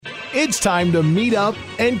It's time to meet up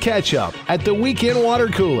and catch up at the Weekend Water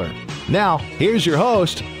Cooler. Now, here's your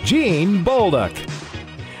host, Gene Bolduc.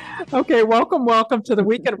 Okay, welcome to the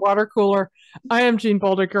Weekend Water Cooler. I am Gene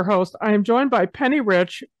Bolduc, your host. I am joined by Penny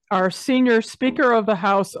Rich, our senior Speaker of the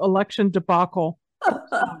House election debacle.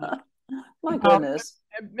 My goodness.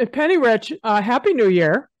 Penny Rich, Happy New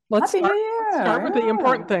Year. Let's start with the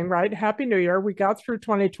important thing, right? Happy New Year. We got through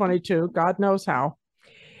 2022, God knows how.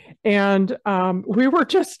 And we were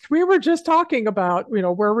just talking about,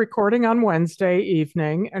 we're recording on Wednesday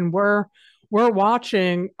evening, and we're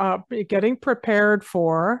watching, getting prepared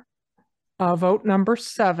for vote number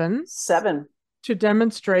 7 to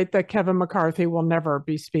demonstrate that Kevin McCarthy will never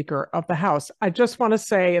be Speaker of the House. I just want to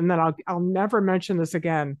say, and then I'll never mention this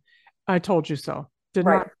again. I told you so. You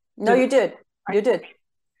did. You did.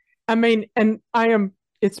 I mean, and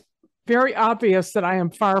it's very obvious that I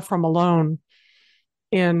am far from alone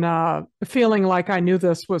in feeling like I knew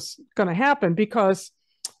this was going to happen because,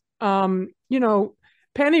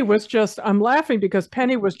 Penny was I'm laughing because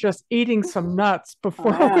Penny was just eating some nuts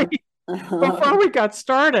before we got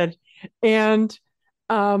started. And,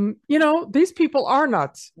 these people are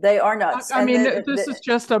nuts. They are nuts. This is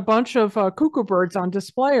just a bunch of cuckoo birds on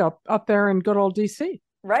display up there in good old DC.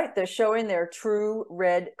 Right. They're showing their true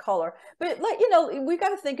red color. But we got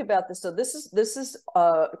to think about this. So this is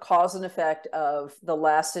cause and effect of the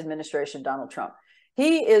last administration, Donald Trump.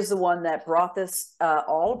 He is the one that brought this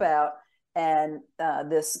all about. And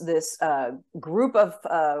this group of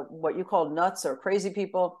what you call nuts or crazy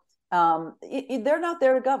people, they're not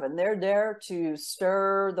there to govern. They're there to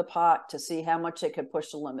stir the pot to see how much they can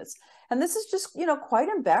push the limits. And this is just, quite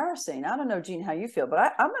embarrassing. I don't know, Gene, how you feel,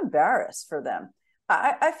 but I'm embarrassed for them.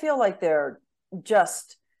 I feel like they're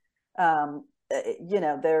just, this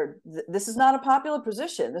is not a popular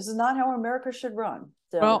position. This is not how America should run.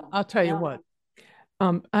 So, well, I'll tell you what,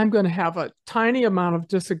 I'm going to have a tiny amount of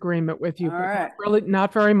disagreement with you, all right. Really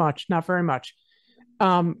not very much.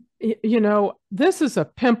 This is a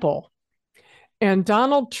pimple, and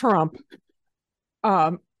Donald Trump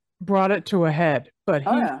brought it to a head, but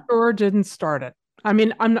he sure didn't start it. I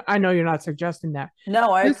mean, I know you're not suggesting that.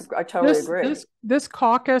 No, I totally agree. This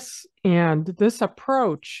caucus and this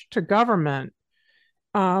approach to government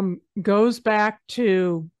goes back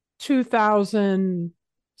to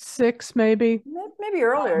 2006, maybe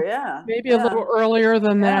earlier, maybe a little earlier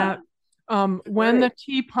than that. When the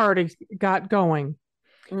Tea Party got going,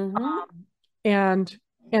 and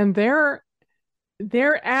their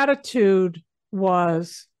attitude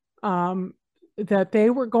was that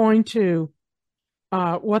they were going to.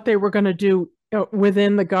 What they were going to do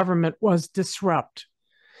within the government was disrupt.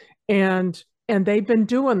 And they've been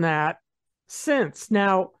doing that since.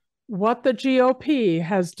 Now, what the GOP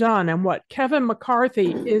has done and what Kevin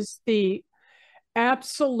McCarthy is the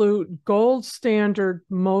absolute gold standard,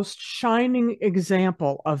 most shining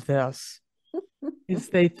example of this is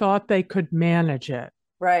they thought they could manage it.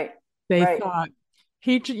 Right. They thought,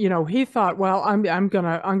 he thought, well, I'm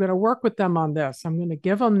gonna work with them on this. I'm gonna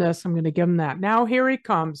give them this. I'm gonna give them that. Now here he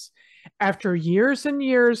comes, after years and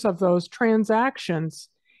years of those transactions,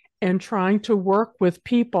 and trying to work with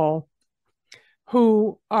people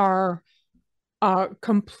who are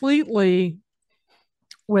completely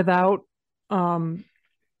without a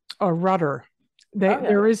rudder.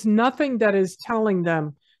 There is nothing that is telling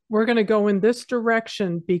them we're going to go in this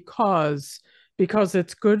direction because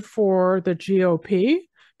it's good for the GOP,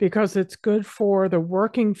 because it's good for the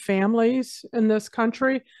working families in this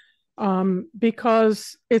country,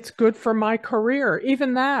 because it's good for my career.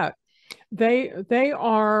 Even that, they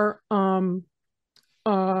are on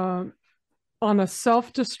a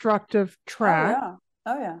self-destructive track.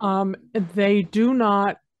 They do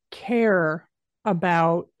not care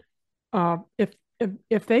about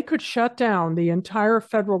if they could shut down the entire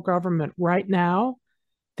federal government right now,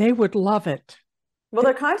 they would love it. Well,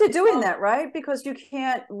 they're kind of doing that, right? Because you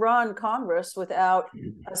can't run Congress without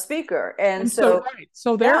a speaker. And so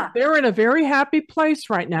they're in a very happy place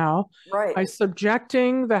right now, right, by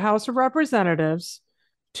subjecting the House of Representatives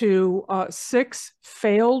to 6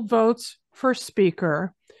 failed votes for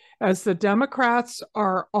speaker, as the Democrats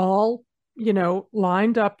are all,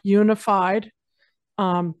 lined up, unified.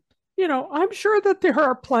 I'm sure that there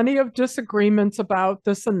are plenty of disagreements about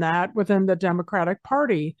this and that within the Democratic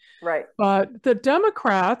Party. Right. But the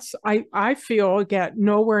Democrats, I feel, get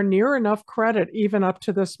nowhere near enough credit, even up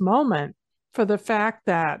to this moment, for the fact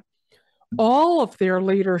that all of their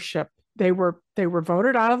leadership, they were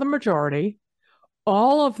voted out of the majority.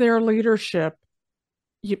 All of their leadership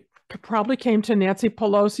probably came to Nancy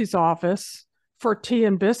Pelosi's office for tea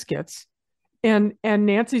and biscuits. And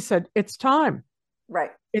Nancy said, it's time.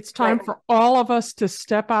 Right. It's time Right. for all of us to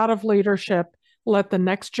step out of leadership, let the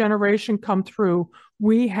next generation come through.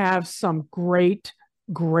 We have some great,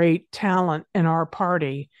 great talent in our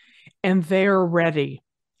party, and they're ready.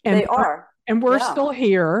 They are. And we're Yeah. still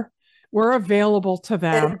here. We're available to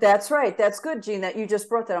them. That's right. That's good, Gene, that you just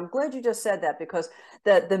brought that. I'm glad you just said that, because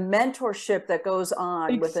the mentorship that goes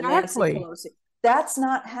on with the Nancy Exactly. Pelosi, that's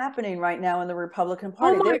not happening right now in the Republican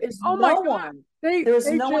Party. There is Oh no my God. one. They There is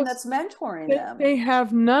no just one that's mentoring them. they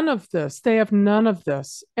have none of this. They have none of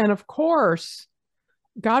this. And of course,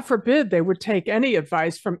 God forbid they would take any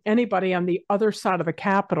advice from anybody on the other side of the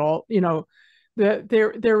Capitol. You know,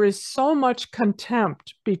 there is so much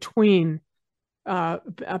contempt between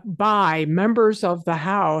by members of the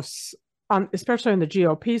House, especially on the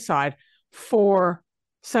GOP side, for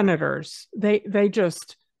senators. They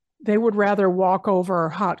would rather walk over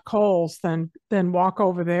hot coals than walk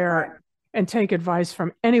over there Right. and take advice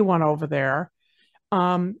from anyone over there.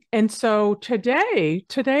 And so today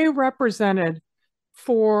represented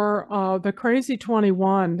for the crazy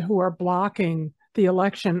 21 who are blocking the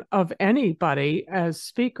election of anybody as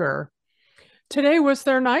speaker. Today was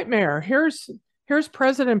their nightmare. Here's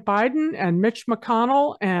President Biden and Mitch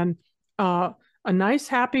McConnell and a nice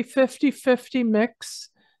happy 50-50 mix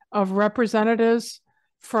of representatives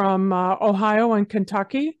from Ohio and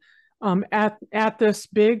Kentucky at this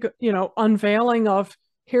big, unveiling of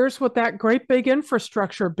here's what that great big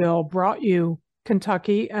infrastructure bill brought you,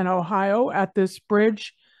 Kentucky and Ohio, at this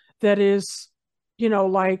bridge that is,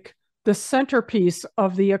 like the centerpiece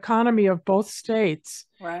of the economy of both states.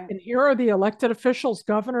 Right. And here are the elected officials,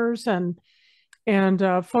 governors and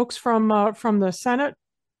folks from the Senate,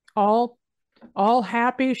 all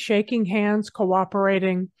happy, shaking hands,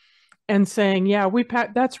 cooperating, and saying, "Yeah,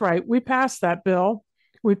 that's right. We passed that bill.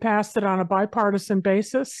 We passed it on a bipartisan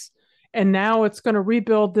basis, and now it's going to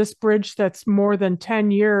rebuild this bridge that's more than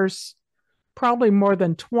 10 years, probably more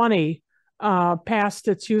than 20, past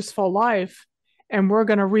its useful life, and we're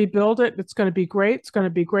going to rebuild it. It's going to be great. It's going to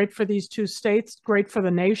be great for these two states, great for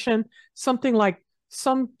the nation. Something like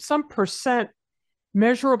some percent,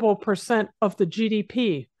 measurable percent of the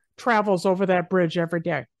GDP travels over that bridge every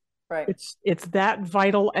day. Right. It's that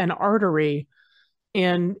vital an artery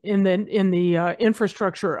in the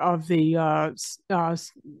infrastructure of the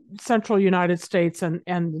central United States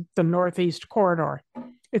and the Northeast corridor.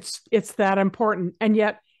 It's that important. And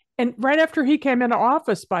yet, and right after he came into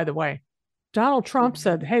office, by the way, Donald Trump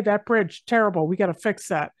said, "Hey, that bridge, terrible. We got to fix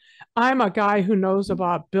that. I'm a guy who knows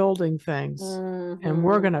about building things, and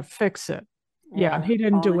we're going to fix it." Yeah, and he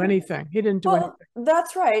didn't do anything. He didn't do anything.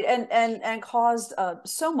 That's right, and caused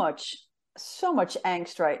so much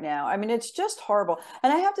angst right now. I mean, it's just horrible.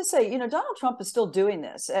 And I have to say, Donald Trump is still doing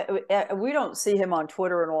this. We don't see him on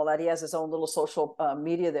Twitter and all that. He has his own little social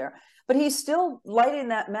media there, but he's still lighting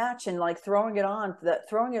that match and like throwing it on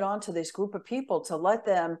to this group of people to let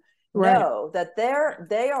them know that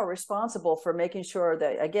they are responsible for making sure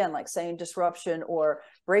that, again, like saying disruption or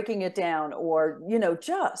breaking it down or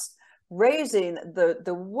just raising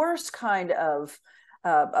the worst kind of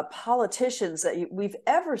politicians that we've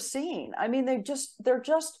ever seen. I mean, they're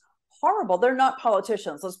just horrible. They're not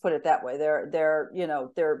politicians. Let's put it that way.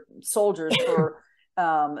 They're soldiers for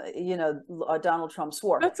Donald Trump's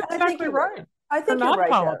war. That's exactly right. I think they're you're right.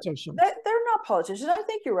 Politicians. They're not politicians. I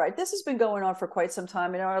think you're right. This has been going on for quite some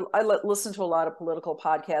time. I listen to a lot of political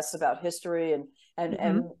podcasts about history and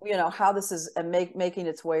how this is making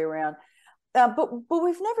its way around. But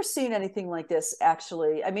we've never seen anything like this,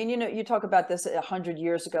 actually. I mean, you talk about this 100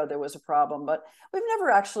 years ago, there was a problem, but we've never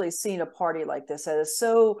actually seen a party like this that is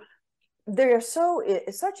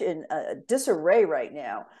such in disarray right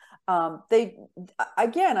now.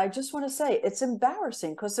 I just want to say it's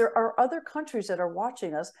embarrassing because there are other countries that are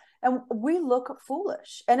watching us and we look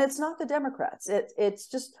foolish. And it's not the Democrats. It's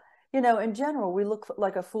just, in general, we look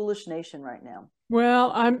like a foolish nation right now.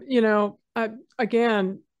 Well, I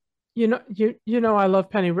love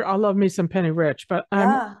Penny. I love me some Penny Rich, but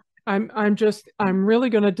I'm really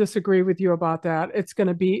going to disagree with you about that. It's going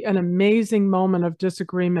to be an amazing moment of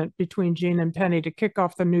disagreement between Gene and Penny to kick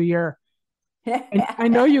off the new year. And I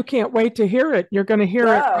know you can't wait to hear it. You're going to hear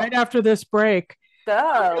it right after this break.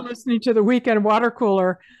 You're listening to the Weekend Water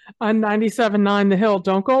Cooler on 97.9 The Hill.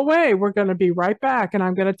 Don't go away. We're going to be right back, and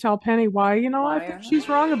I'm going to tell Penny why, I think she's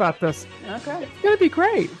wrong about this. Okay. It's going to be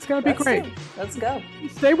great. It's going to be great. Let's go.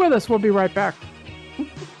 Stay with us. We'll be right back.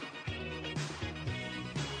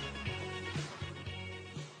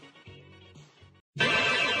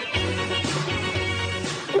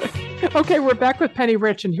 Okay, we're back with Penny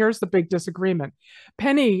Rich, and here's the big disagreement.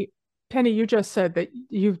 Penny, you just said that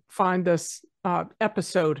you find this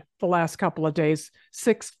episode the last couple of days.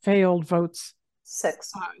 6 failed votes.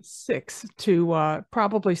 Six to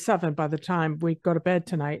probably 7 by the time we go to bed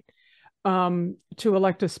tonight, to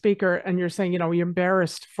elect a speaker. And you're saying, you're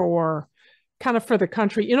embarrassed for the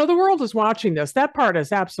country. The world is watching this. That part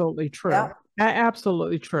is absolutely true. Yeah.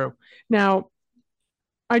 Absolutely true. Now,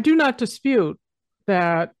 I do not dispute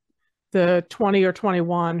that the 20 or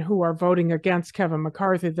 21 who are voting against Kevin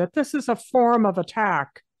McCarthy, that this is a form of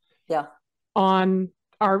attack on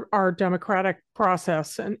our democratic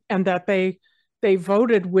process, and that they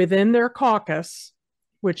voted within their caucus,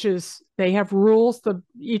 which is, they have rules.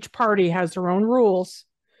 Each party has their own rules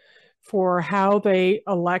for how they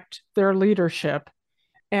elect their leadership.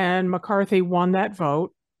 And McCarthy won that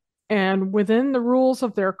vote. And within the rules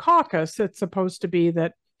of their caucus, it's supposed to be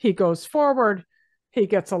that he goes forward, he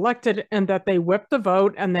gets elected, and that they whip the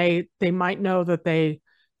vote, and they might know that they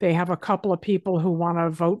have a couple of people who want to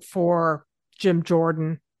vote for Jim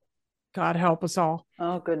Jordan. God help us all.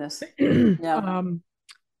 Oh, goodness. Yeah.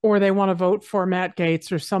 Or they want to vote for Matt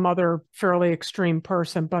Gaetz or some other fairly extreme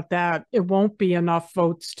person, but that it won't be enough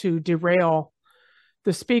votes to derail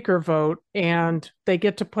the speaker vote. And they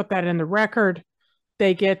get to put that in the record.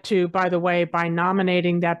 They get to, by the way, by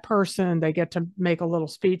nominating that person, they get to make a little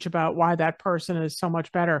speech about why that person is so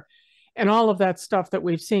much better, and all of that stuff that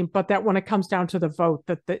we've seen. But that when it comes down to the vote,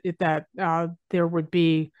 that there would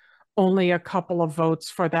be only a couple of votes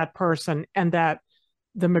for that person, and that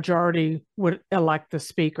the majority would elect the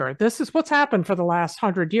speaker. This is what's happened for the last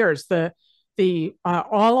 100 years.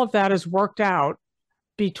 All of that is worked out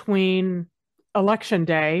between election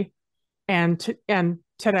day and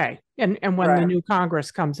today, and when the new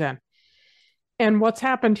Congress comes in. And what's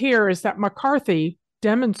happened here is that McCarthy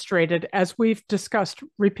demonstrated, as we've discussed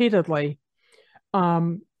repeatedly,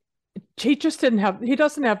 he doesn't have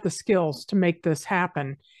the skills to make this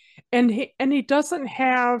happen. And he doesn't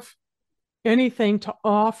have anything to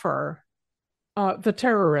offer the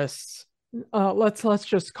terrorists. Let's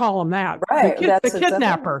just call them that. Right. The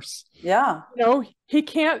kidnappers. Yeah. He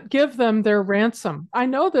can't give them their ransom. I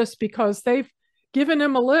know this because they've given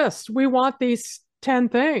him a list. We want these 10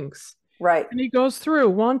 things. Right. And he goes through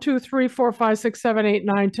 1, 2, 3, 4, 5, 6, 7, 8,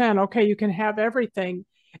 9, 10. Okay, you can have everything.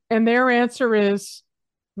 And their answer is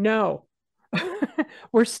no.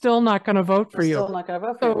 We're still not going to vote for you. Still not going to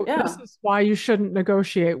vote for you. Yeah. This is why you shouldn't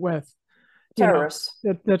negotiate with terrorists.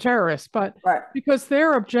 The terrorists. But because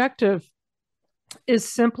their objective is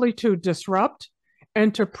simply to disrupt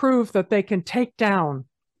and to prove that they can take down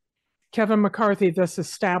Kevin McCarthy, this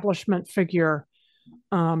establishment figure,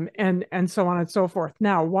 and so on and so forth.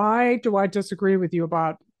 Now, why do I disagree with you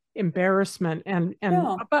about embarrassment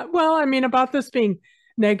about this being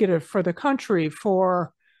negative for the country,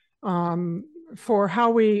 for how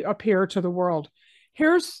we appear to the world?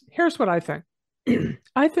 Here's what I think.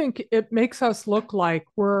 I think it makes us look like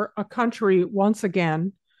we're a country once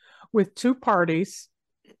again with 2 parties,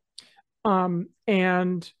 there's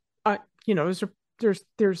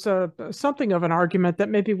something of an argument that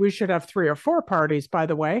maybe we should have 3 or 4 parties, by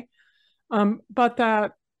the way, but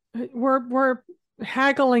that we're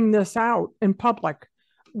haggling this out in public.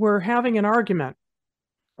 We're having an argument,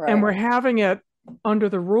 and we're having it under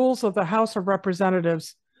the rules of the House of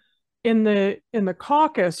Representatives. In the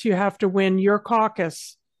caucus, you have to win your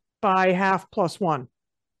caucus by half plus 1.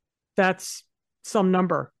 That's some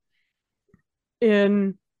number.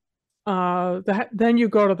 Then you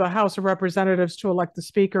go to the House of Representatives to elect the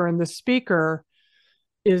speaker, and the speaker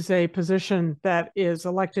is a position that is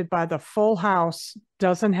elected by the full House,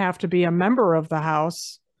 doesn't have to be a member of the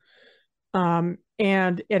House, and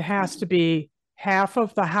it has to be half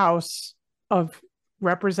of the House of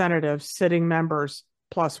Representatives sitting members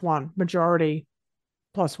plus 1, majority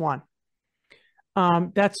plus 1.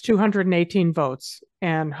 That's 218 votes,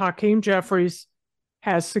 and Hakeem Jeffries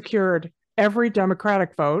has secured every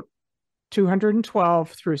Democratic vote, 212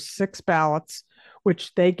 through 6 ballots,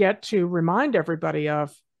 which they get to remind everybody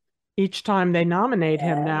of each time they nominate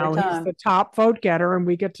him. Now he's the top vote getter, and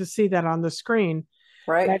we get to see that on the screen,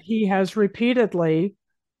 that he has repeatedly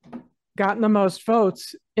gotten the most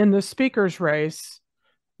votes in the speaker's race.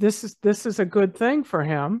 This is a good thing for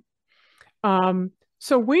him.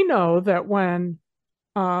 So we know that when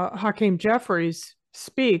Hakeem Jeffries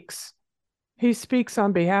speaks, he speaks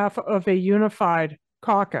on behalf of a unified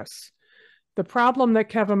caucus. The problem that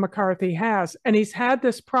Kevin McCarthy has, and he's had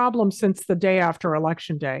this problem since the day after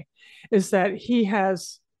Election Day, is that he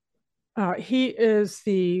is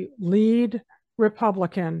the lead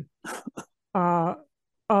Republican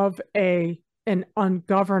of an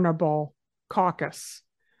ungovernable caucus.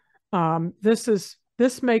 This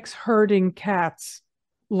makes herding cats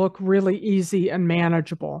look really easy and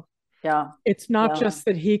manageable. Yeah. It's not just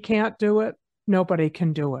that he can't do it. Nobody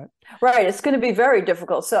can do it. Right. It's going to be very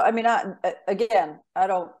difficult. So, I mean, I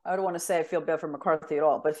don't want to say I feel bad for McCarthy at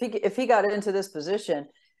all, but if he got into this position,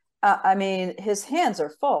 I mean, his hands are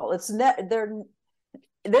full. They're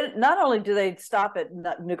not only do they stop at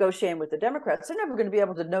negotiating with the Democrats, they're never going to be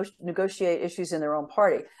able to negotiate issues in their own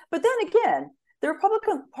party. But then again, the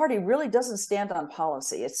Republican Party really doesn't stand on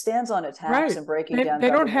policy. It stands on attacks and breaking down. They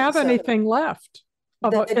don't have anything left,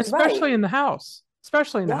 especially in the House,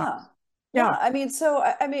 especially in the House. Yeah. I mean,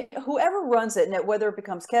 whoever runs it, and whether it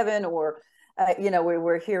becomes Kevin or,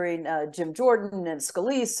 we're hearing Jim Jordan and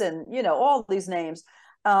Scalise and, all these names.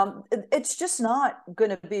 It's just not going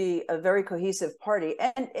to be a very cohesive party.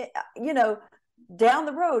 And, down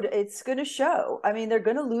the road, it's going to show. I mean, they're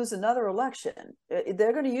going to lose another election.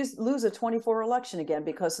 They're going to lose a 2024 election again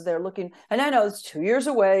because they're looking. And I know it's 2 years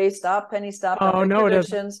away. Stop, Penny, stop. Oh, no,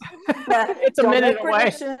 predictions. It's a minute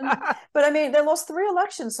away. But I mean, they lost 3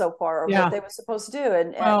 elections so far of what they were supposed to do.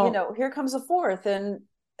 And here comes a fourth. And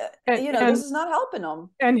this is not helping them.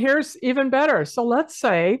 And here's even better. So let's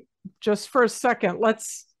say, just for a second,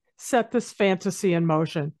 let's set this fantasy in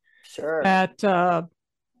motion. Sure. That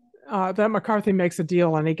McCarthy makes a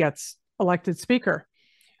deal and he gets elected speaker.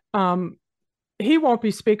 He won't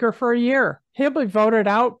be speaker for a year. He'll be voted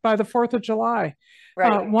out by the 4th of July.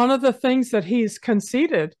 Right. One of the things that he's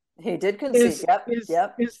conceded. He did concede.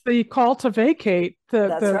 Is the call to vacate.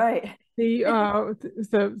 That's right.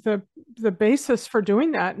 The basis for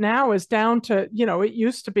doing that now is down to, it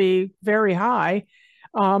used to be very high.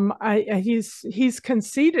 He's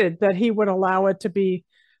conceded that he would allow it to be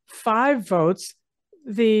 5 votes.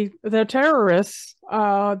 The terrorists,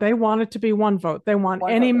 they want it to be 1 vote. They want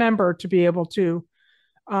any member to be able to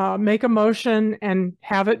make a motion and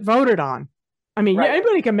have it voted on. I mean,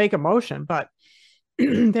 anybody can make a motion, but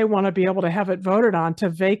they want to be able to have it voted on to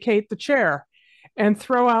vacate the chair and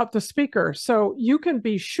throw out the speaker. So you can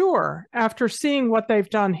be sure, after seeing what they've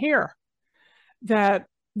done here, that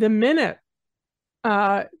the minute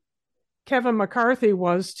Kevin McCarthy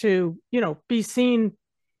was to, be seen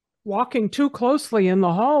walking too closely in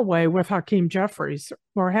the hallway with Hakeem Jeffries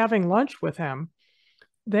or having lunch with him,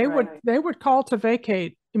 they would call to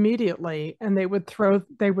vacate immediately, and they would throw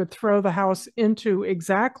the House into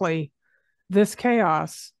exactly this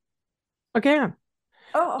chaos again.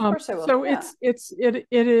 Oh, of course they will. So it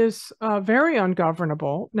is very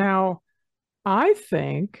ungovernable. Now, I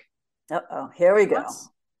think. Here we go.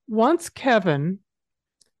 Once Kevin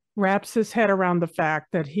wraps his head around the fact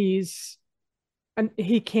that he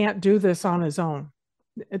can't do this on his own,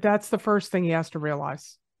 that's the first thing he has to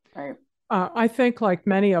realize. Right. I think, like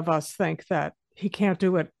many of us, think that he can't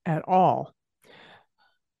do it at all.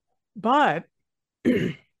 But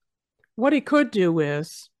what he could do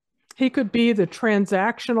is he could be the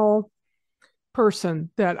transactional person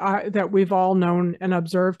that we've all known and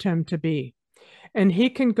observed him to be. And he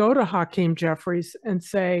can go to Hakeem Jeffries and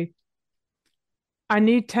say, I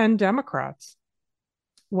need 10 Democrats.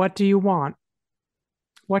 What do you want?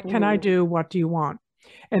 What can I do? What do you want?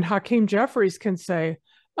 And Hakeem Jeffries can say,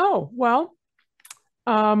 oh, well,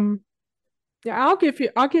 I'll give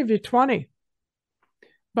you 20.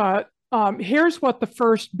 But here's what the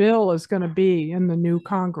first bill is going to be in the new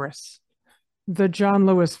Congress: the John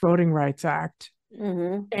Lewis Voting Rights Act,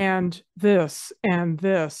 and this and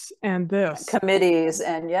this and this committees,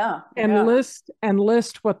 and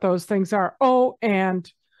list what those things are. Oh, and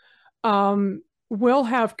we'll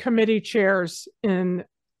have committee chairs in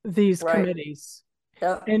these committees,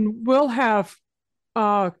 and we'll have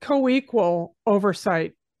co-equal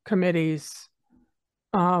oversight committees.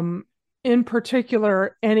 In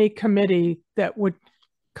particular, any committee that would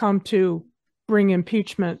come to bring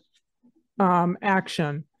impeachment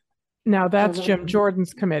action. Now, that's Jim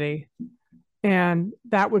Jordan's committee, and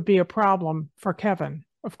that would be a problem for Kevin,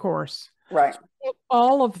 of course. Right.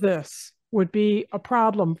 All of this would be a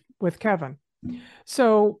problem with Kevin.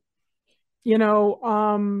 So,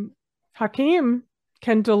 Hakeem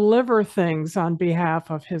can deliver things on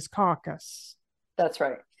behalf of his caucus. That's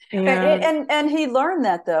right. And he learned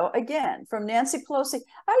that, though, again, from Nancy Pelosi.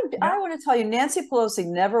 I want to tell you, Nancy Pelosi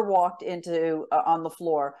never walked into on the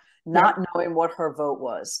floor not knowing what her vote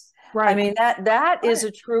was. Right. I mean, that is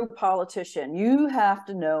a true politician. You have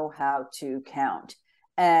to know how to count.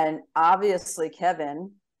 And obviously,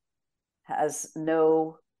 Kevin has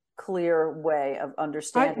no clear way of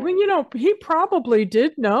understanding. He probably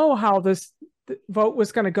did know how this vote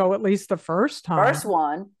was going to go, at least the first time. First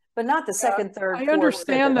one. But not the second, third, fourth. I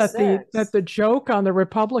understand that the joke on the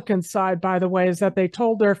Republican side, by the way, is that they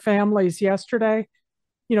told their families yesterday,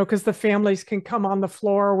 because the families can come on the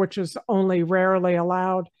floor, which is only rarely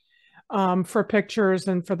allowed, for pictures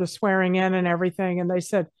and for the swearing in and everything. And they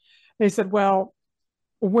said, well,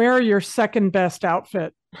 wear your second best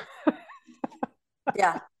outfit.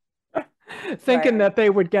 Yeah. Thinking that they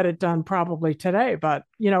would get it done probably today, but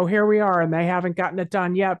here we are, and they haven't gotten it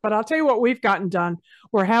done yet. But I'll tell you what we've gotten done.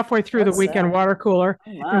 We're halfway through the weekend water cooler,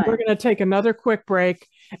 and we're going to take another quick break,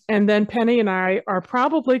 and then Penny and I are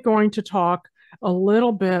probably going to talk a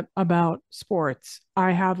little bit about sports.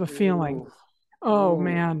 I have a feeling. Oh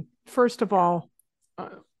man! First of all,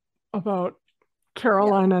 about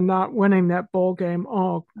Carolina not winning that bowl game.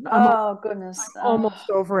 Oh goodness! I'm almost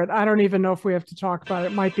over it. I don't even know if we have to talk about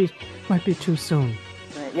it. Might be too soon.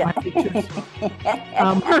 Yeah. Might be too soon.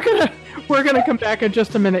 We're gonna come back in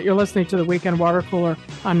just a minute. You're listening to the Weekend Water Cooler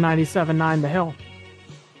on 97.9 The Hill.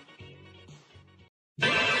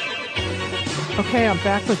 Okay, I'm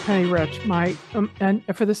back with Penny Rich, and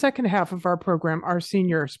for the second half of our program, our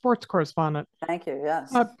senior sports correspondent. Thank you.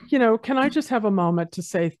 Yes. Can I just have a moment to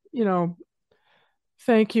say,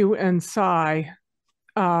 thank you and sigh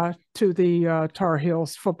to the Tar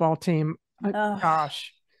Heels football team.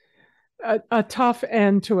 Gosh, a tough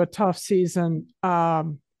end to a tough season.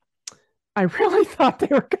 I really thought they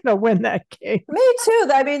were going to win that game. Me too.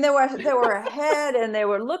 I mean, they were ahead and they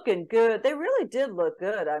were looking good. They really did look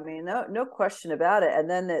good. I mean, no question about it. And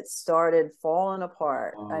then it started falling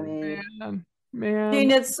apart. I mean, man, Dean,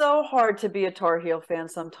 it's so hard to be a Tar Heel fan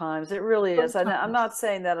sometimes. It really is. I'm not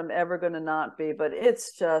saying that I'm ever going to not be, but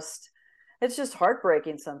it's just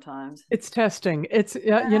heartbreaking sometimes. It's testing. It's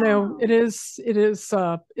it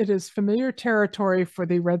is familiar territory for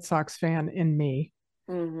the Red Sox fan in me.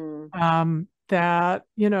 Mm-hmm. That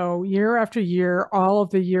year after year, all of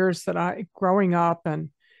the years that I growing up, and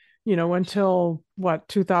until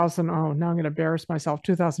 2000. Oh, now I'm going to embarrass myself.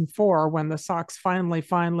 2004, when the Sox finally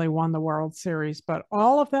won the World Series. But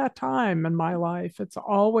all of that time in my life, it's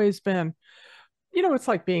always been, it's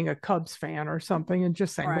like being a Cubs fan or something, and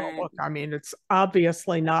just saying, well, look, I mean, it's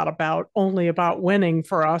obviously not only about winning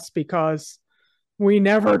for us, because we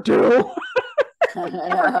never do.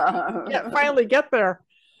 Finally get there.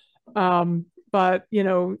 But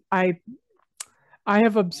I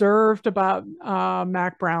have observed about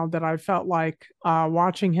Mac Brown that I felt like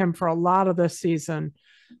watching him for a lot of this season,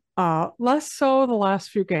 less so the last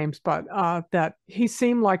few games, but that he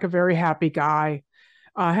seemed like a very happy guy,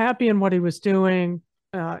 happy in what he was doing,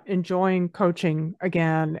 enjoying coaching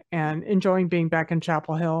again, and enjoying being back in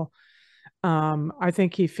Chapel Hill. I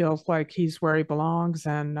think he feels like he's where he belongs,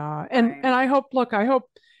 and I hope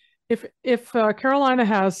if Carolina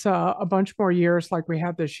has a bunch more years like we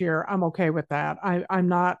had this year, I'm okay with that. I'm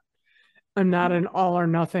not an all or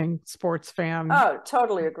nothing sports fan. Oh,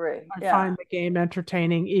 totally agree. I find the game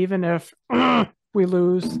entertaining, even if we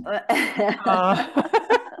lose. I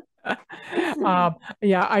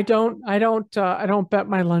don't bet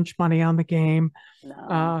my lunch money on the game,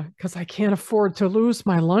 because I can't afford to lose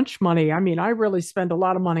my lunch money. I mean, I really spend a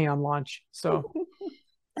lot of money on lunch, so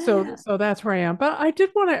that's where I am. But I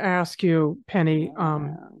did want to ask you, Penny,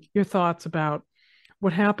 your thoughts about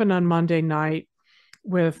what happened on Monday night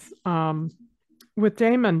with Damon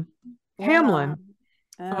Hamlin,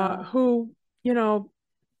 who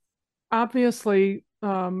obviously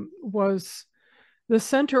was the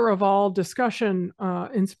center of all discussion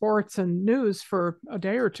in sports and news for a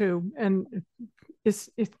day or two, and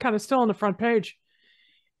it's kind of still on the front page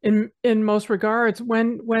in most regards,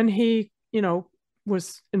 when he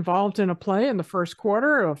was involved in a play in the first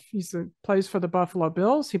quarter. Plays for the Buffalo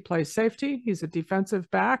Bills. He plays safety. He's a defensive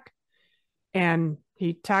back, and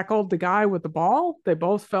he tackled the guy with the ball. They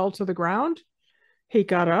both fell to the ground. He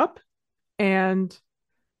got up and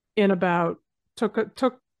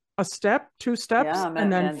took a step, two steps,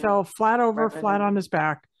 and then fell flat on his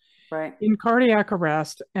back, in cardiac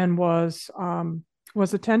arrest, and was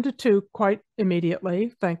attended to quite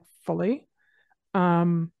immediately, thankfully,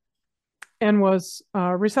 and was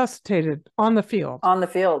resuscitated on the field. On the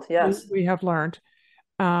field, yes. We have learned,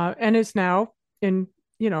 and is now in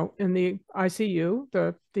the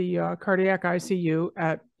ICU, the cardiac ICU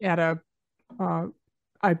at a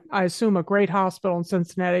I assume a great hospital in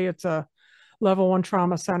Cincinnati. It's a level 1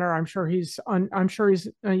 trauma center. I'm sure he's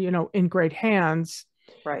in great hands.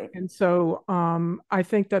 Right. And so I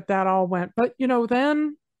think that all went, but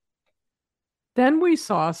then we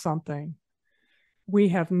saw something we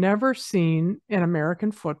have never seen in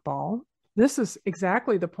American football. This is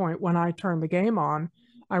exactly the point when I turned the game on.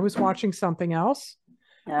 I was watching something else.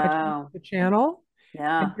 I turned the channel.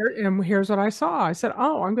 And here's what I saw. I said,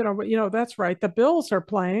 oh, I'm going to, that's right. The Bills are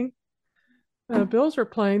playing Bills are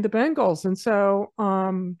playing the Bengals. And so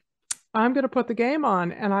I'm going to put the game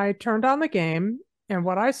on. And I turned on the game. And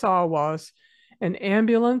what I saw was an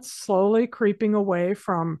ambulance slowly creeping away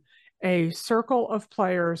from a circle of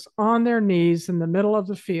players on their knees in the middle of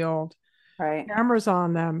the field, right, cameras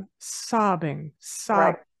on them, sobbing.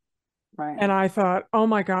 right, right. And I thought, oh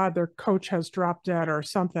my God, their coach has dropped dead or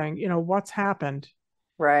something. What's happened?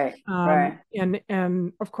 Right, right.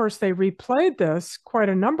 And of course, they replayed this quite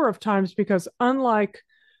a number of times because unlike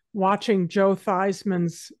watching Joe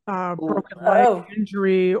Theismann's broken leg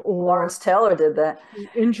injury, or Lawrence Taylor did that. The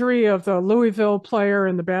injury of the Louisville player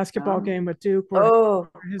in the basketball game with Duke, where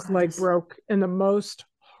his leg broke in the most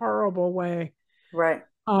horrible way. Right.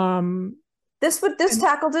 This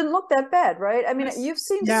tackle didn't look that bad, right? I mean, you've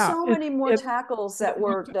seen so many more tackles that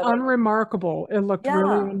were unremarkable. It looked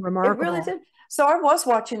really unremarkable. It really did. So I was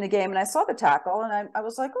watching the game and I saw the tackle and I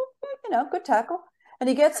was like, oh, good tackle. And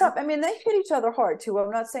he gets up. I mean, they hit each other hard too. I'm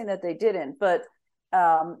not saying that they didn't, but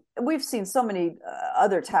we've seen so many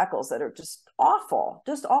other tackles that are just awful.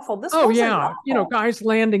 This awful. Guys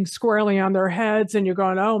landing squarely on their heads and you're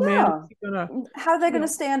going, oh man, how are they going to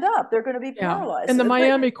stand up? They're going to be paralyzed. And the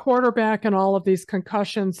Miami quarterback and all of these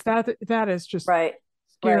concussions, that is just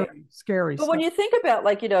scary. But when you think about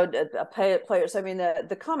players, I mean,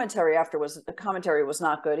 the commentary was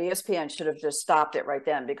not good. ESPN should have just stopped it right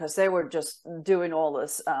then because they were just doing all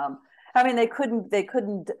this. I mean, they couldn't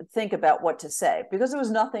think about what to say because there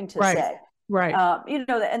was nothing to say. Right.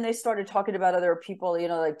 And they started talking about other people,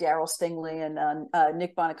 like Darryl Stingley and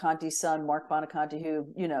Nick Bonaconte's son, Mark Bonaconte, who,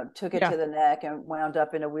 took it to the neck and wound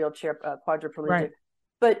up in a wheelchair, quadriplegic. Right.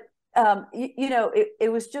 But,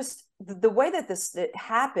 it was just the way that it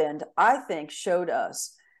happened, I think, showed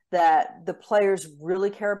us that the players really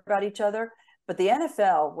care about each other. But the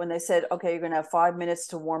NFL, when they said, okay, you're going to have 5 minutes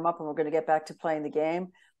to warm up and we're going to get back to playing the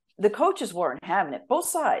game, the coaches weren't having it. Both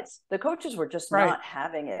sides, the coaches were just not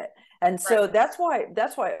having it. And so that's why,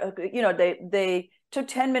 they took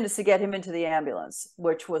 10 minutes to get him into the ambulance,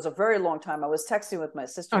 which was a very long time. I was texting with my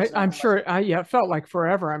sister. I'm sure. It felt like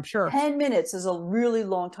forever. I'm sure 10 minutes is a really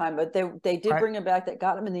long time, but they did bring him back. They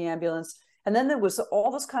got him in the ambulance. And then there was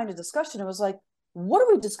all this kind of discussion. It was like, what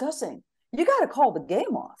are we discussing? You got to call the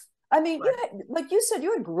game off. I mean, like you said,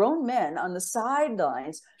 you had grown men on the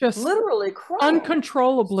sidelines, just literally crying,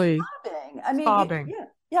 uncontrollably sobbing. I mean, sobbing.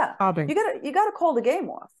 Sobbing. You got to call the game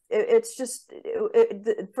off. It's just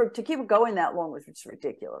to keep it going that long was just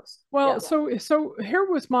ridiculous. Well, so here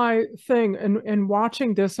was my thing, and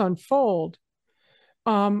watching this unfold.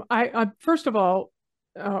 I first of all,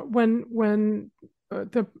 when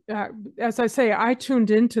as I say, I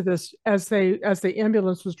tuned into this as the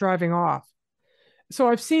ambulance was driving off. So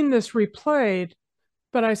I've seen this replayed,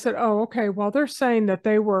 but I said, oh, okay, well, they're saying that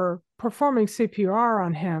they were performing CPR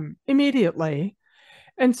on him immediately.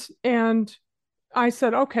 And I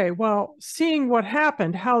said, okay, well, seeing what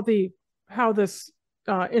happened, how this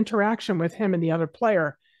interaction with him and the other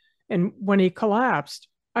player, and when he collapsed,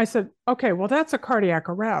 I said, okay, well, that's a cardiac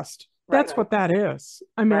arrest. That's what that is.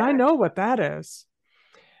 I mean, I know what that is.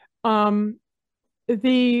 The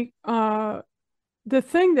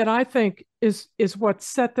thing that I think is what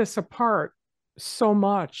set this apart so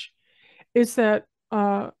much is that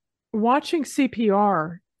watching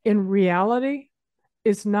CPR in reality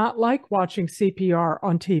is not like watching CPR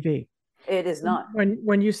on TV. It is not.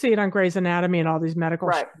 When you see it on Grey's Anatomy and all these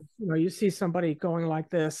medical shows, you see somebody going like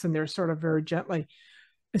this and they're sort of very gently.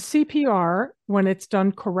 A CPR, when it's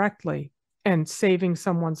done correctly and saving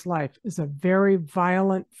someone's life, is a very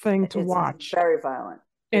violent thing to watch. Very violent.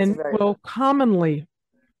 And will commonly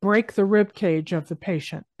break the rib cage of the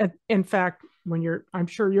patient. In fact, I'm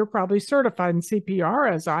sure you're probably certified in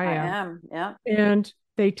CPR as I am. I am, yeah. And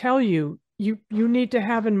they tell you need to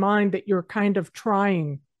have in mind that you're kind of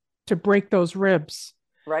trying to break those ribs.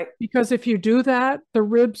 Right. Because if you do that, the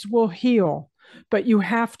ribs will heal, but you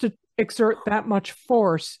have to exert that much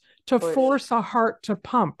force to force a heart to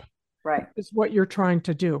pump. Right. Is what you're trying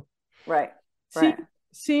to do. Right.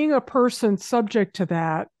 Seeing a person subject to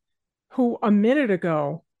that who a minute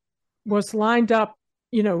ago was lined up,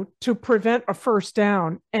 to prevent a first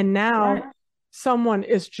down, and now someone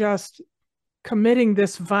is just committing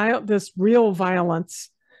this real violence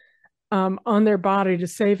on their body to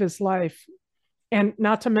save his life, and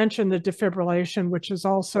not to mention the defibrillation, which is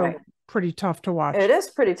also pretty tough to watch. It is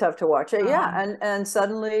pretty tough to watch. And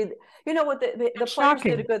suddenly, what the players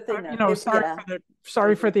did a good thing.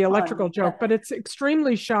 Sorry for the electrical joke, but it's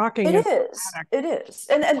extremely shocking. It is.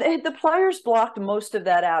 And the players blocked most of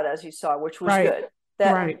that out, as you saw, which was good.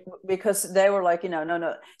 Because they were like,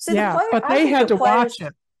 no. See, but they had to watch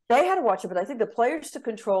it. They had to watch it, but I think the players took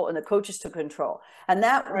control and the coaches took control, and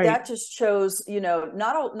that just shows,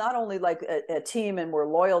 not only like a team and we're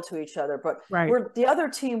loyal to each other, but the other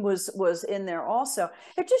team was in there also.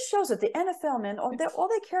 It just shows that the NFL, man, all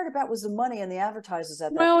they cared about was the money and the advertisers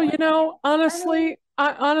at that point. Well,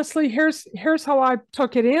 honestly, here's how I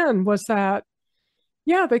took it in was that,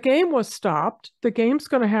 yeah, the game was stopped. The game's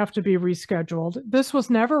going to have to be rescheduled. This was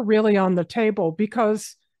never really on the table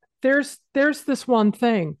because there's this one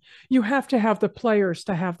thing. You have to have the players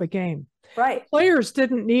to have the game. Right. Players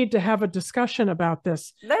didn't need to have a discussion about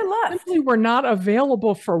this. They left. Simply were not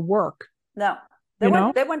available for work. No. They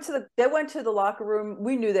went to the locker room.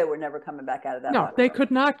 We knew they were never coming back out of that. No, they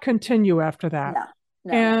could not continue after that.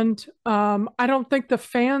 No. And I don't think the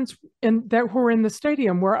fans that were in the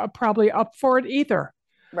stadium were probably up for it either.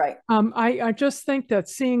 Right. I just think that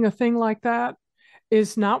seeing a thing like that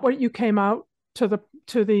is not what you came out to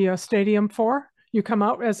the stadium for. You come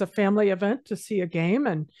out as a family event to see a game,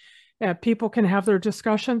 and people can have their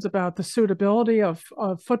discussions about the suitability of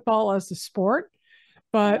football as a sport.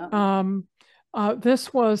 But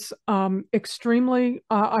this was extremely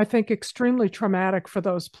traumatic for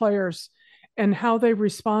those players, and how they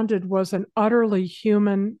responded was an utterly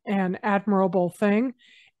human and admirable thing.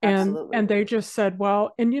 And they just said,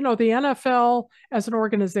 well, and the NFL as an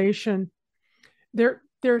organization, they're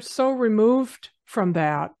so removed from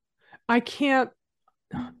that. I'm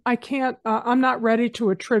not ready to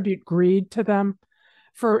attribute greed to them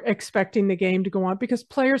for expecting the game to go on, because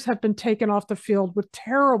players have been taken off the field with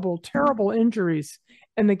terrible, terrible injuries,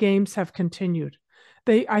 and the games have continued.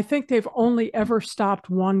 I think they've only ever stopped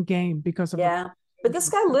one game because of but this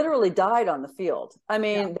guy literally died on the field. I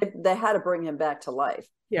mean, they had to bring him back to life.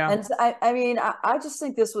 Yeah. And I just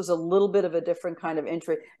think this was a little bit of a different kind of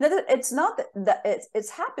injury. Now, it's not that it's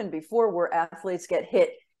happened before where athletes get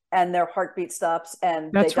hit and their heartbeat stops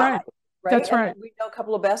and they die. Right. That's right. We know a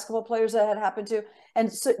couple of basketball players that had happened to,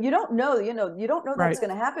 and so you don't know that's going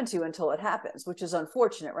to happen to you until it happens, which is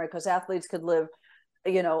unfortunate, right? Because athletes could live,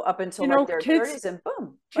 up until like their 30s, and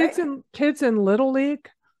boom. Kids in Little League,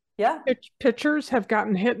 pitchers have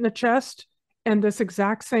gotten hit in the chest, and this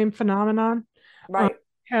exact same phenomenon,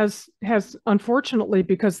 has unfortunately,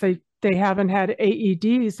 because they haven't had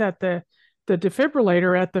AEDs at the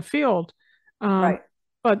defibrillator at the field,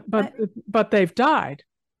 but they've died.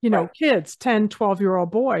 Kids, 10, 12-year-old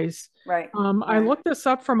boys. Right. I looked this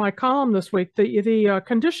up for my column this week. The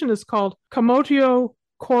condition is called commotio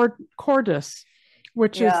cordis,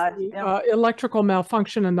 which is the electrical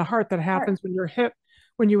malfunction in the heart that happens when you're hit,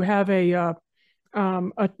 when you have a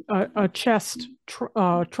chest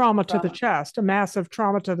trauma to the chest, a massive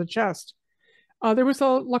trauma to the chest. There was a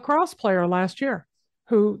lacrosse player last year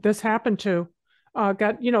who this happened to.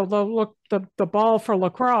 Got the ball for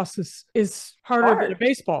lacrosse is harder than a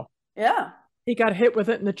baseball. Yeah, he got hit with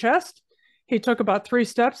it in the chest. He took about 3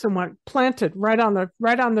 steps and went planted right on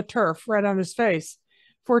the turf, right on his face.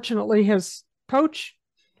 Fortunately, his coach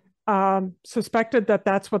suspected that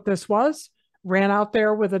that's what this was. Ran out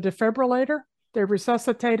there with a defibrillator. They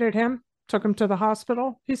resuscitated him, took him to the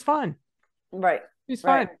hospital. He's fine. Right. He's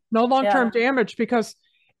fine. No long-term damage, because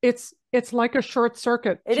it's like a short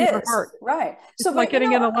circuit to your heart. Right. It's like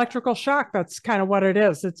getting an electrical shock. That's kind of what it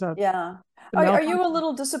is. It's a Are you a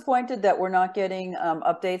little disappointed that we're not getting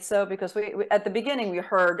updates though? Because we at the beginning we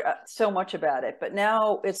heard so much about it, but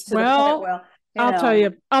now it's to the point. Well,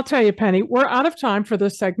 I'll tell you, Penny, we're out of time for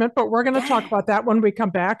this segment, but we're going to talk about that when we come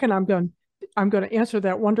back, and I'm going to answer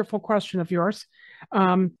that wonderful question of yours.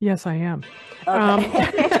 Yes, I am.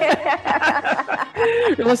 Okay.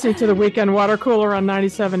 You're listening to the Weekend Water Cooler on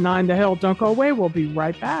 97.9 The Hill. Don't go away. We'll be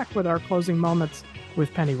right back with our closing moments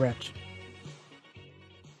with Penny Rich.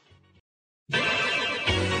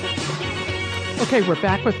 Okay, we're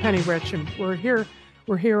back with Penny Rich, and we're here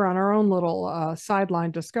on our own little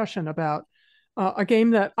sideline discussion about a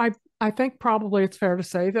game that I think probably it's fair to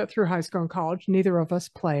say that through high school and college, neither of us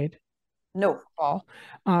played. No.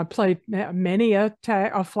 Played many a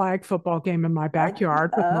flag football game in my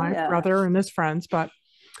backyard with my brother and his friends. But,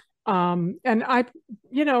 and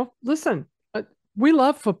listen, we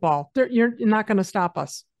love football. You're not going to stop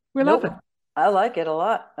us. We love it. I like it a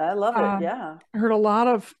lot. I love it. Yeah. I heard a lot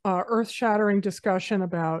of earth-shattering discussion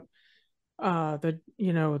about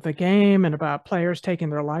the game, and about players taking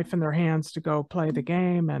their life in their hands to go play the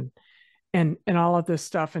game, and all of this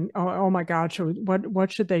stuff. And oh my God,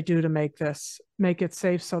 what should they do to make it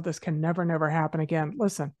safe so this can never happen again?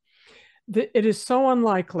 Listen, it is so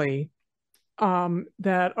unlikely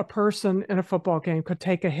that a person in a football game could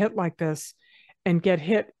take a hit like this and get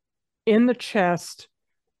hit in the chest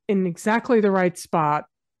in exactly the right spot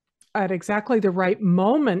at exactly the right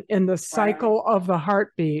moment in the cycle of the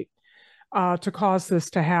heartbeat to cause this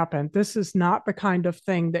to happen. This is not the kind of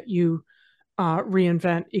thing that you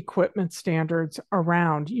reinvent equipment standards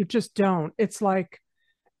around. You just don't. It's like,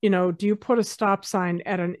 do you put a stop sign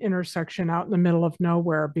at an intersection out in the middle of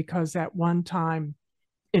nowhere because at one time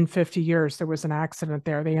in 50 years there was an accident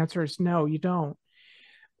there? The answer is no, you don't.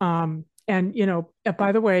 And,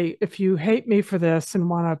 by the way, if you hate me for this and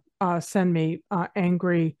want to send me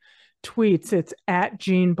angry tweets, it's at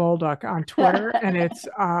Jean Bolduc on Twitter, and it's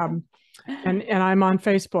and I'm on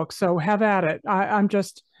Facebook. So have at it.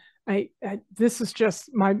 This is just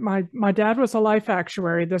my dad was a life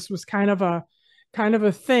actuary. This was kind of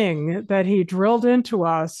a thing that he drilled into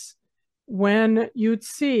us when you'd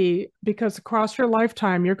see, because across your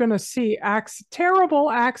lifetime, you're going to see terrible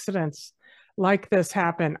accidents like this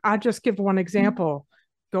happen. I'll just give one example: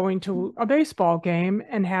 going to a baseball game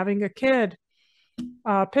and having a kid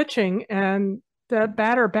pitching, and the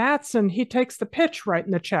batter bats and he takes the pitch right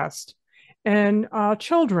in the chest. And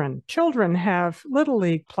children have, little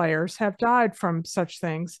league players have died from such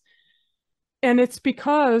things. And it's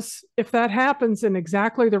because if that happens in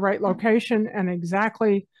exactly the right location and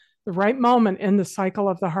exactly the right moment in the cycle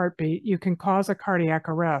of the heartbeat, you can cause a cardiac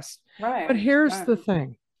arrest. Right. But here's the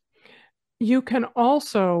thing. You can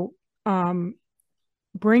also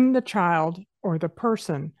bring the child or the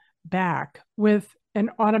person back with an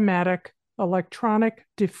automatic electronic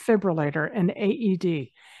defibrillator, an AED.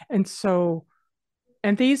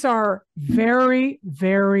 And these are very,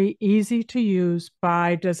 very easy to use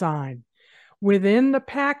by design. Within the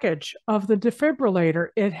package of the defibrillator,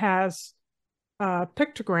 it has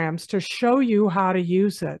pictograms to show you how to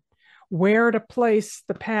use it, where to place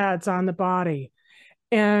the pads on the body.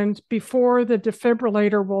 And before the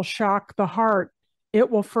defibrillator will shock the heart, it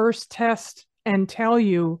will first test and tell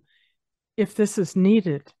you if this is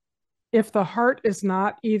needed. If the heart is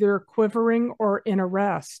not either quivering or in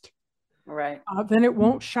arrest, then it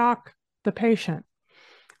won't shock the patient.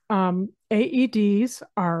 AEDs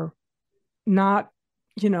are not,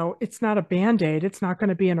 it's not a Band-Aid. It's not going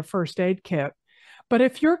to be in a first aid kit. But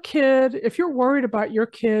if you're worried about your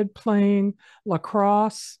kid playing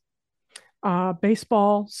lacrosse,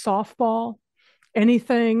 baseball, softball,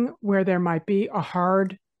 anything where there might be a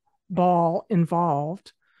hard ball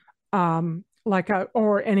involved,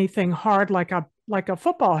 or anything hard like a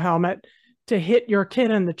football helmet to hit your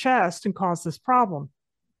kid in the chest and cause this problem,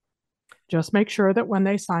 just make sure that when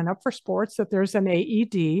they sign up for sports that there's an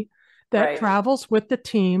AED that travels with the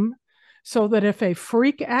team, so that if a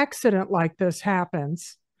freak accident like this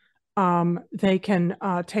happens, they can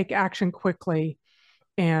take action quickly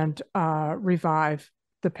and revive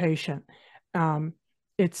the patient.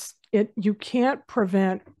 You can't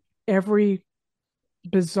prevent every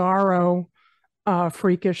bizarro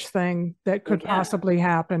freakish thing that could possibly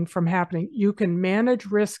happen from happening. You can manage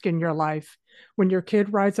risk in your life. When your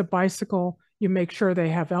kid rides a bicycle, you make sure they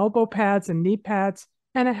have elbow pads and knee pads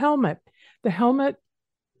and a helmet. The helmet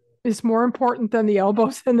is more important than the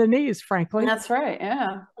elbows and the knees, frankly. That's right.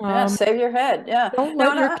 Yeah. Save your head. Yeah. Don't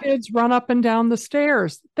let your kids run up and down the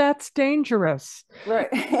stairs. That's dangerous. Right.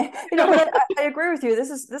 But I agree with you. This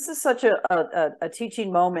is such a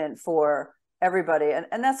teaching moment for everybody,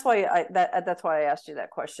 and that's why that's why I asked you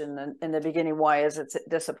that question in the beginning. Why is it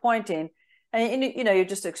disappointing? And you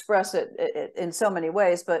just express it in so many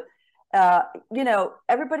ways, but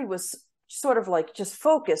everybody was sort of like just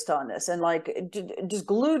focused on this and like just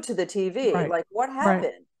glued to the TV. Like, what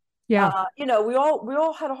happened? Yeah. We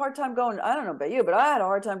all had a hard time going. I don't know about you, but I had a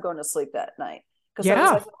hard time going to sleep that night. Because I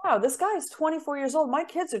was like, wow, this guy is 24 years old. My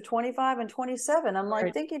kids are 25 and 27. I'm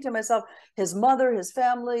like thinking to myself, his mother, his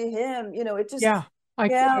family, him, it just, I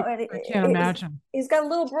can't imagine. He's got a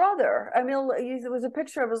little brother. I mean, there was a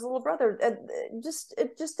picture of his little brother. It's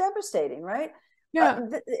just devastating, right? Yeah.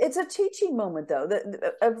 It's a teaching moment, though,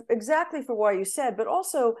 exactly for why you said, but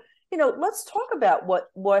also, let's talk about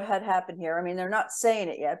what had happened here. I mean, they're not saying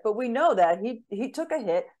it yet, but we know that he took a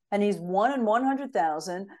hit and he's 1 in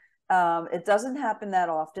 100,000. It doesn't happen that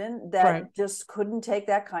often. That just couldn't take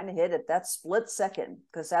that kind of hit at that split second,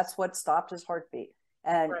 because that's what stopped his heartbeat.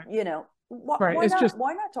 And why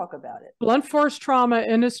not talk about it? Blunt force trauma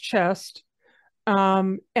in his chest,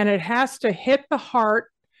 and it has to hit the heart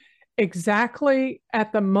exactly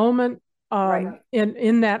at the moment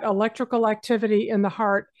in that electrical activity in the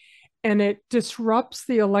heart, and it disrupts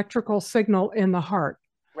the electrical signal in the heart.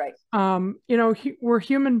 Right. We're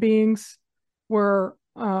human beings. We're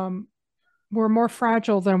more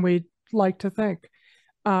fragile than we'd like to think.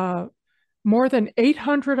 More than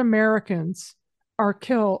 800 Americans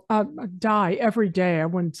die every day. I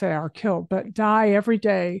wouldn't say are killed, but die every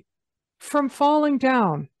day from falling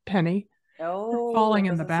down, Penny. Oh, falling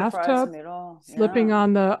that in the doesn't surprise bathtub, me at all. slipping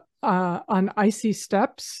Yeah. on icy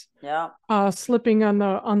steps, Yeah. slipping on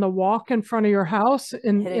the walk in front of your house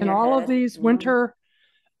Hitting in your all of head. these winter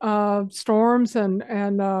storms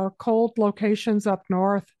and cold locations up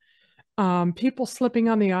north. People slipping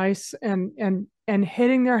on the ice and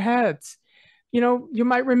hitting their heads. You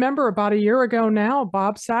might remember about a year ago now,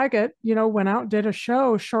 Bob Saget, went out and did a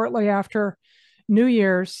show shortly after New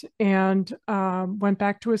Year's and went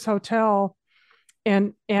back to his hotel.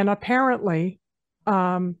 And apparently,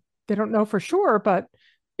 they don't know for sure, but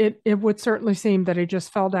it would certainly seem that he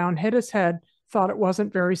just fell down, hit his head, thought it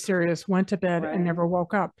wasn't very serious, went to bed and never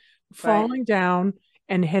woke up. Falling down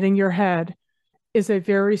and hitting your head is a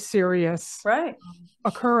very serious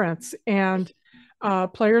occurrence. And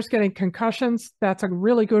players getting concussions, that's a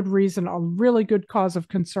really good reason, a really good cause of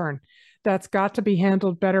concern. That's got to be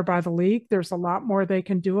handled better by the league. There's a lot more they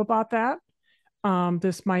can do about that.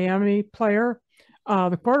 This Miami player,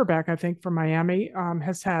 the quarterback, I think, for Miami,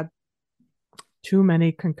 has had too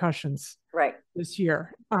many concussions this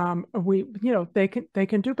year. They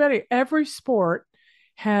can do better. Every sport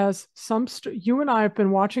has some. You and I have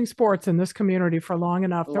been watching sports in this community for long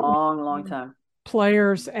enough. Long time.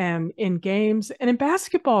 Players and in games and in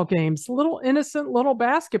basketball games, little innocent little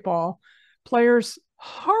basketball players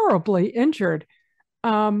horribly injured.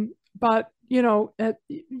 But you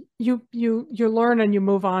learn and you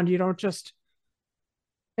move on. You don't just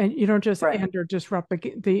end or disrupt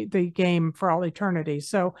the game for all eternity.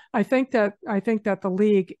 So I think that the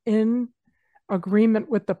league, in agreement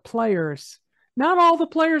with the players, not all the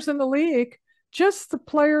players in the league, just the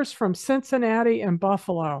players from Cincinnati and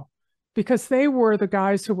Buffalo, because they were the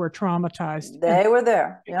guys who were traumatized. They were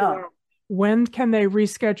there. Yeah. When can they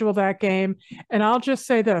reschedule that game? And I'll just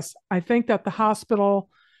say this. I think that the hospital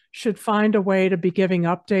should find a way to be giving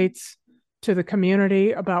updates to the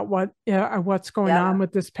community about what's going on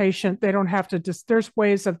with this patient. They don't have to there's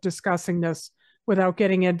ways of discussing this without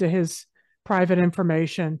getting into his private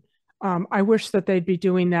information. I wish that they'd be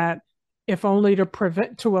doing that, if only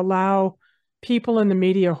to allow people in the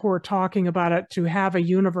media who are talking about it to have a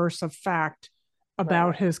universe of fact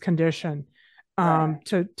about his condition,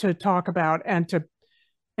 to talk about, and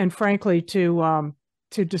frankly to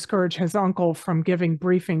discourage his uncle from giving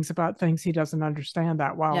briefings about things he doesn't understand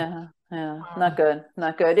that well. Yeah, not good.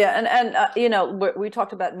 Yeah, and we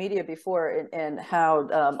talked about media before and how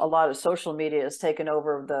a lot of social media has taken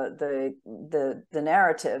over the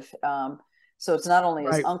narrative. So it's not only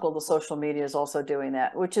his uncle, the social media is also doing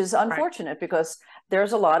that, which is unfortunate because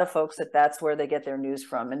there's a lot of folks that's where they get their news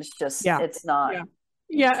from, and it's just it's not.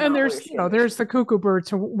 Yeah, and there's the cuckoo birds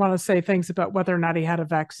who want to say things about whether or not he had a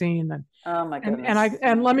vaccine, and oh my goodness.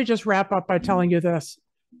 And let me just wrap up by telling you this.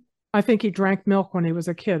 I think he drank milk when he was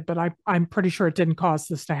a kid, but I'm pretty sure it didn't cause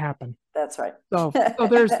this to happen. That's right. So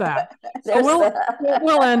there's that.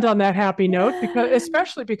 We'll end on that happy note,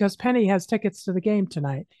 especially because Penny has tickets to the game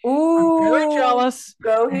tonight. Ooh, I'm very jealous.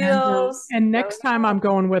 Go Heels! And next time I'm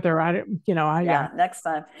going with her. Next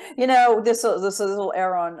time. This will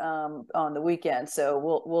air on the weekend,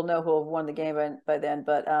 so we'll know who won the game by then.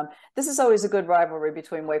 But this is always a good rivalry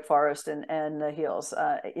between Wake Forest and the Heels.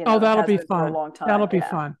 That'll be fun. For a long time. That'll be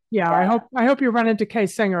fun. Yeah, I hope you run into Kay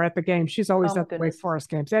Singer at the game. She's always at the Wake Forest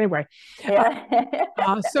games. Anyway.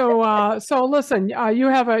 So listen, you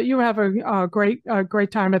have a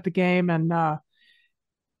great time at the game,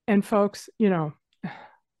 and folks,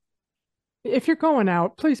 if you're going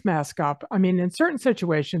out, please mask up. I mean, in certain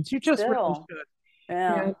situations, you just really should.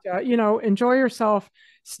 Yeah. And, enjoy yourself,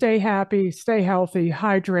 stay happy, stay healthy,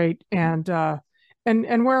 hydrate, and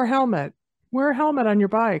wear a helmet. Wear a helmet on your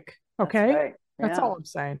bike. Okay. That's right. That's all I'm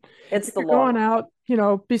saying. It's the law. Going out,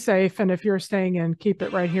 be safe. And if you're staying in, keep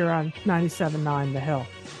it right here on 97.9 The Hill.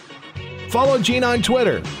 Follow Jean on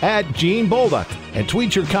Twitter @Jean Bolduc and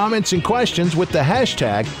tweet your comments and questions with the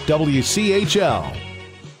hashtag WCHL.